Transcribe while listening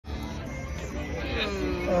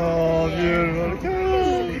Oh, beautiful.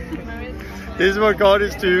 This is what God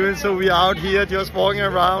is doing. So we're out here just walking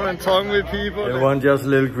around and talking with people. Everyone, just a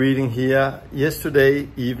little greeting here. Yesterday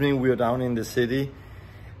evening we were down in the city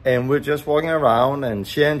and we're just walking around and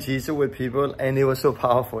sharing Jesus with people, and it was so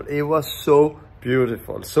powerful. It was so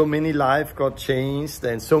beautiful. So many lives got changed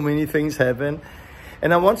and so many things happened.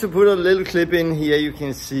 And I want to put a little clip in here. You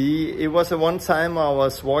can see it was one time I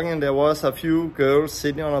was walking and there was a few girls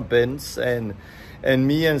sitting on a bench, and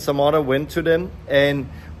me and some other went to them, and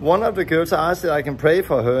one of the girls asked if I can pray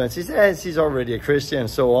for her, and she said she's already a Christian and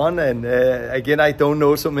so on. And again, I don't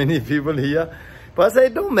know so many people here, but I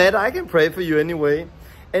said, don't matter, I can pray for you anyway.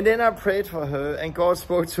 And then I prayed for her, and God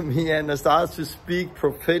spoke to me, and I started to speak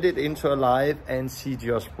prophetic into her life, and she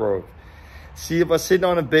just broke. She was sitting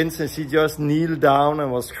on a bench and she just kneeled down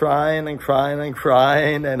and was crying and crying and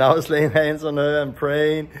crying, and I was laying hands on her and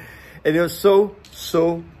praying, and it was so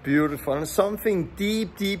beautiful. And something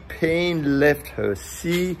deep pain left her.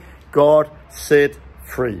 She got set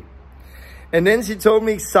free. And then she told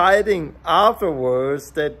me exciting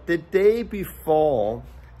afterwards that the day before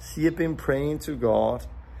she had been praying to God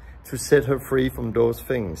to set her free from those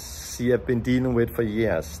things she had been dealing with for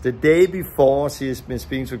years. The day before, she has been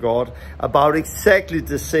speaking to God about exactly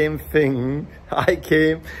the same thing. I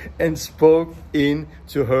came and spoke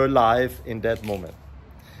into her life in that moment.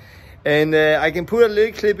 And I can put a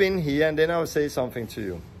little clip in here, and then I'll say something to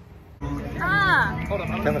you.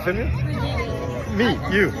 Can I film you? Me,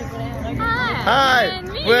 you. Hi.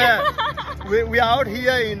 We're out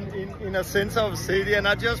here in a center of the city, and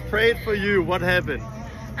I just prayed for you. What happened?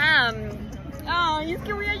 Es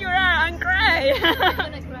que voy a llorar. I'm cry. I'm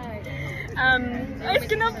gonna cry. Es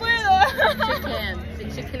que no puedo.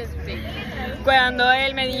 She can speak. Cuando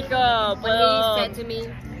él me dijo, puedo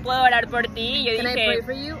orar por ti, yo dije, I pray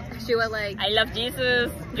for you? She was like, I love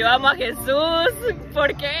Jesus. Yo amo a Jesús. ¿Por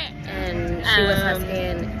qué? And she was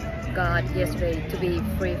asking God yesterday to be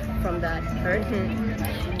free from that hurt.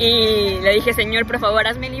 Y le dije, Señor, por favor,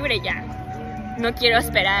 hazme libre ya. No quiero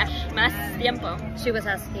esperar más tiempo. She was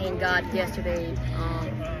asking God yesterday,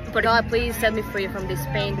 God, please set me free from this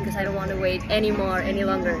pain because I don't want to wait any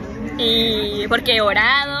longer. Y porque he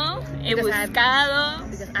orado, he buscado.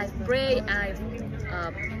 Because I've prayed,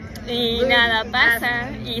 y nada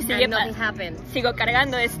pasa, y sigo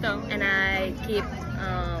cargando esto. And I keep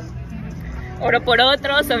oro por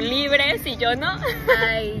otros, son libres, y yo no.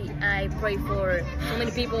 I pray for so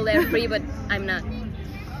many people that are free, but I'm not.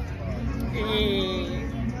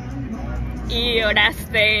 Y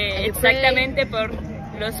oraste exactamente por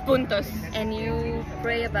los puntos. And you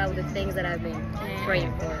pray about the things that I've been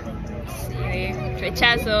praying for. Sí, de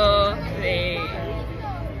rechazo, de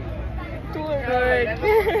hurt,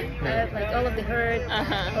 like all of the hurt,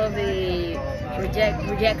 all of the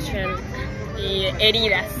rejection, y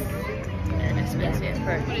heridas.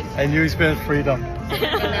 And you experienced freedom.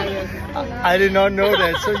 I did not know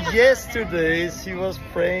that. So yesterday she was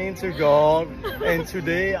praying to God, and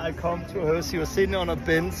today I come to her. She was sitting on a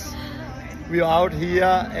bench. We are out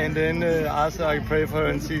here, and then after I pray for her,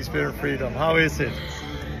 and she experienced freedom. How is it?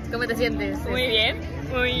 ¿Cómo te sientes? Muy bien,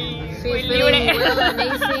 muy libre.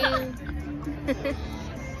 Amazing.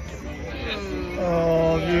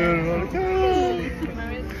 Oh, beautiful.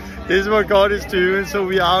 This is what God is doing. So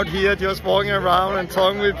we're out here just walking around and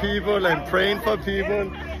talking with people and praying for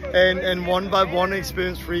people, and one by one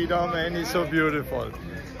experience freedom, and it's so beautiful.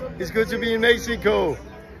 It's good to be in Mexico.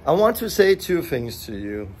 I want to say two things to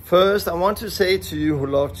you. First, I want to say to you who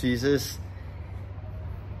love Jesus,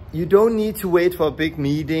 you don't need to wait for a big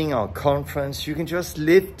meeting or conference. You can just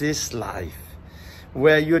live this life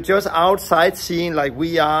where you're just outside seeing like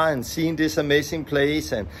we are, and seeing this amazing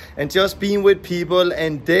place, and just being with people,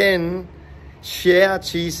 and then share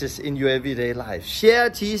Jesus in your everyday life. Share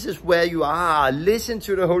Jesus where you are. Listen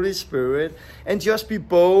to the Holy Spirit, and just be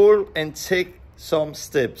bold and take some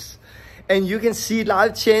steps. And you can see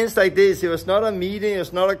life change like this. It was not a meeting, it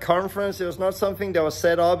was not a conference, it was not something that was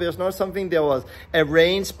set up, it was not something that was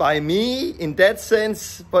arranged by me in that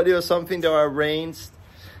sense, but it was something that was arranged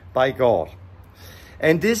by God.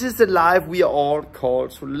 And this is the life we are all called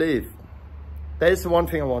to live. That is the one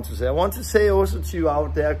thing I want to say. I want to say also to you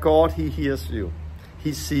out there, God, He hears you.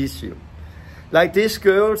 He sees you. Like this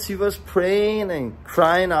girl, she was praying and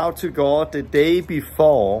crying out to God the day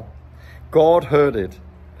before. God heard it.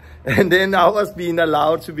 And then I was being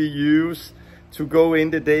allowed to be used to go in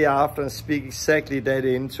the day after and speak exactly that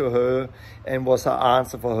into her, and was her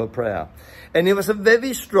answer for her prayer. And it was a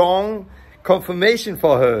very strong confirmation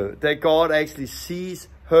for her that God actually sees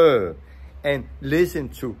her and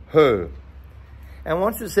listens to her. And I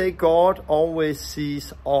want to say God always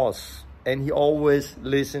sees us and he always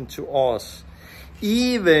listens to us.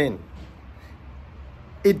 Even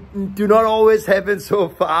it do not always happen so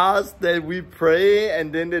fast that we pray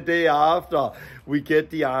and then the day after we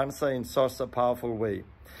get the answer in such a powerful way.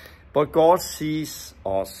 But God sees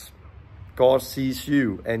us. God sees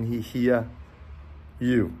you and he hears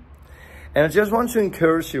you. And I just want to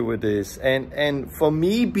encourage you with this. And for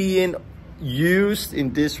me being used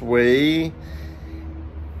in this way,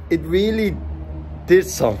 it really did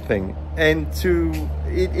something.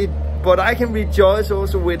 But I can rejoice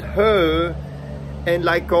also with her. And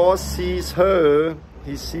like God sees her,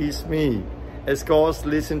 he sees me. As God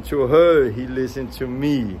listens to her, he listens to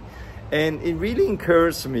me. And it really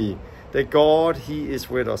encourages me that God, he is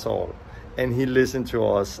with us all. And he listens to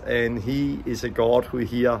us. And he is a God who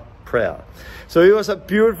hears prayer. So it was a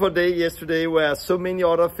beautiful day yesterday where so many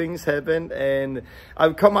other things happened. And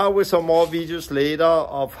I'll come out with some more videos later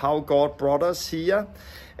of how God brought us here.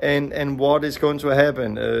 And what is going to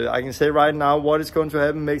happen. I can say right now what is going to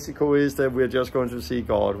happen in Mexico is that we're just going to see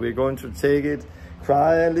God. We're going to take it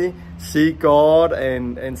quietly, see God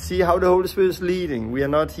and see how the Holy Spirit is leading. We are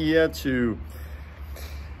not here to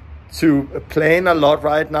plan a lot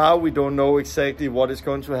right now. We don't know exactly what is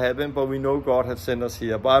going to happen, but we know God has sent us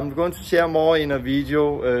here. But I'm going to share more in a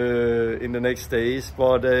video in the next days.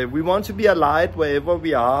 But we want to be a light wherever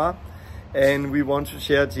we are. And we want to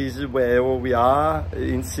share Jesus wherever we are,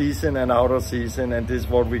 in season and out of season, and this is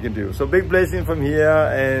what we can do. So big blessing from here,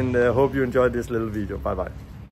 and hope you enjoyed this little video. Bye-bye.